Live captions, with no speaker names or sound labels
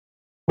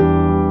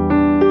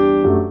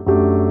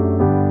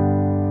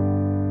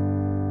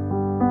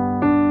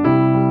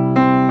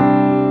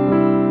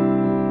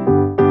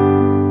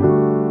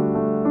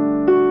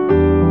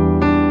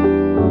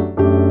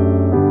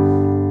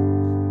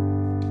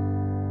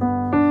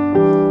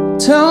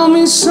Tell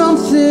me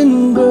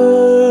something,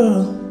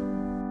 girl.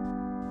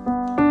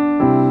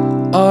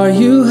 Are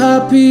you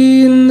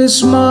happy in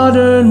this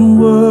modern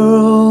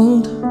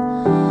world?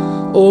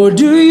 Or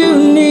do you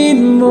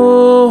need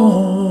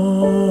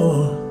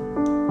more?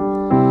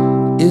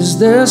 Is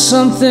there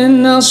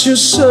something else you're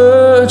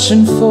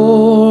searching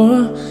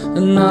for?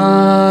 And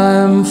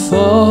I'm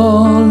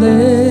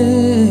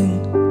falling.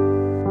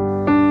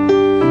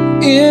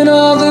 In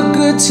all the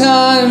good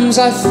times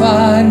I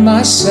find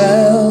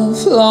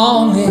myself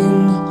longing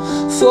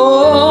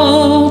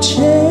for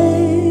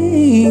change,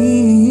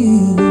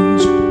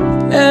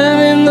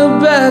 and in the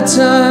bad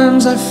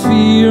times I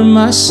fear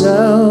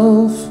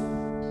myself.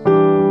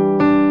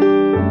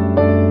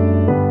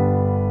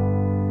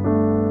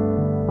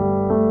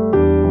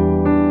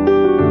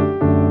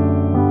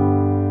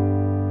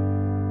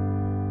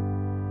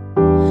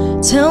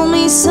 Tell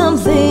me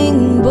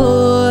something,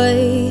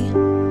 boy.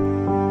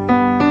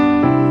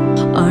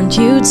 Aren't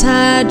you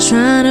tired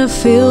trying to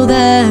fill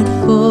that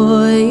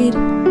void?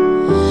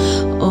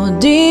 Or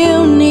do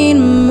you need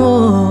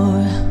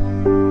more?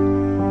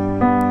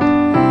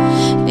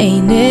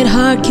 Ain't it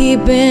hard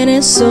keeping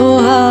it so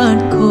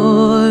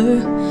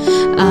hardcore?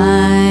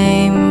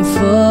 I'm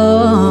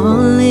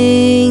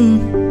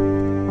falling.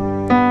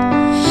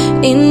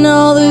 In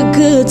all the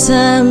good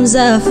times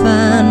I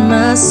find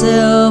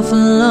myself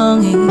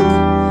longing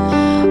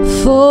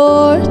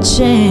for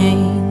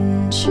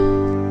change,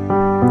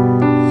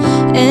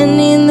 and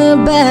in the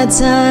bad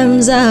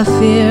times I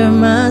fear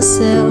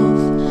myself.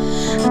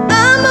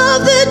 I'm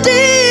off the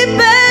deep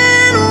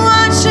end,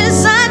 watch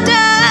as I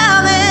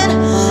dive in.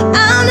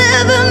 I'll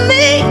never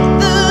meet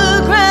the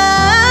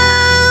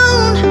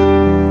ground.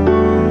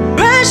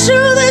 Crash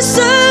through the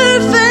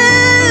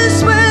surface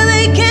where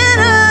they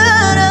can't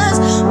hurt us.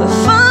 We're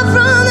far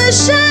from the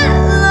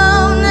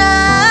shallow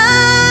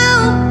now.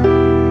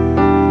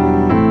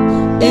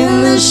 In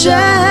the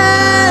shallow.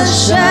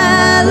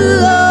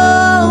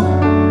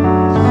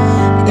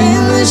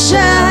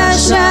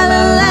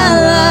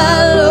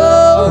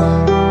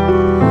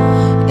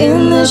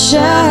 In the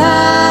shallow,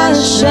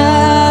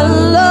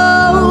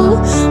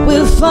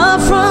 we're far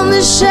from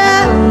the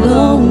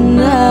shallow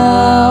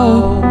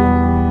now.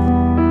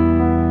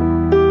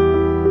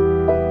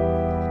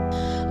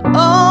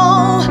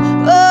 Oh,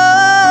 oh,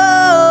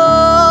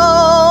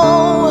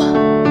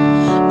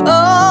 oh, oh,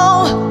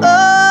 oh, oh.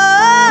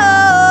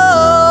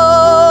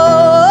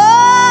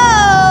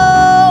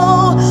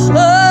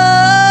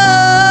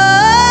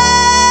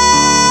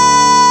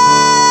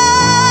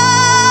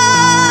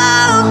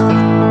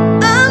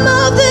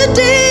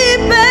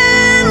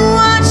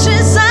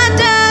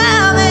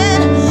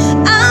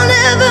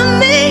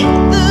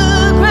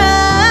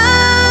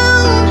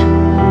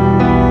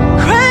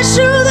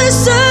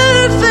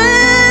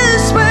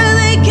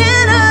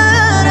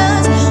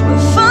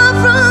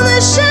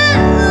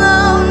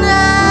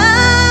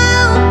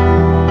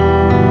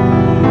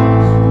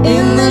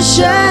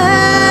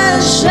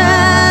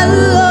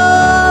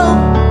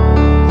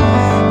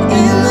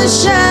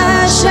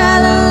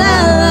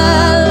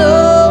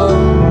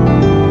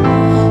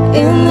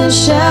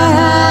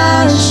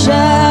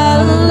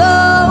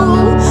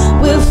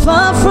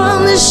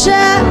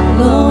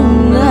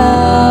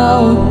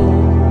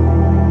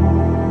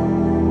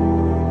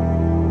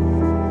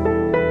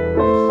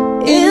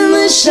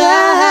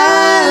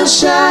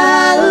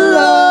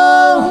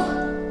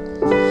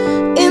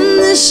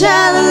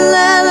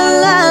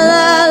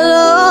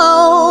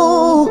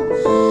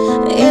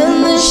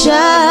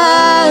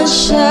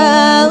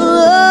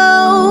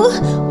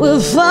 Shallow, we're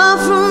far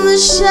from the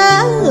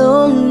shallow.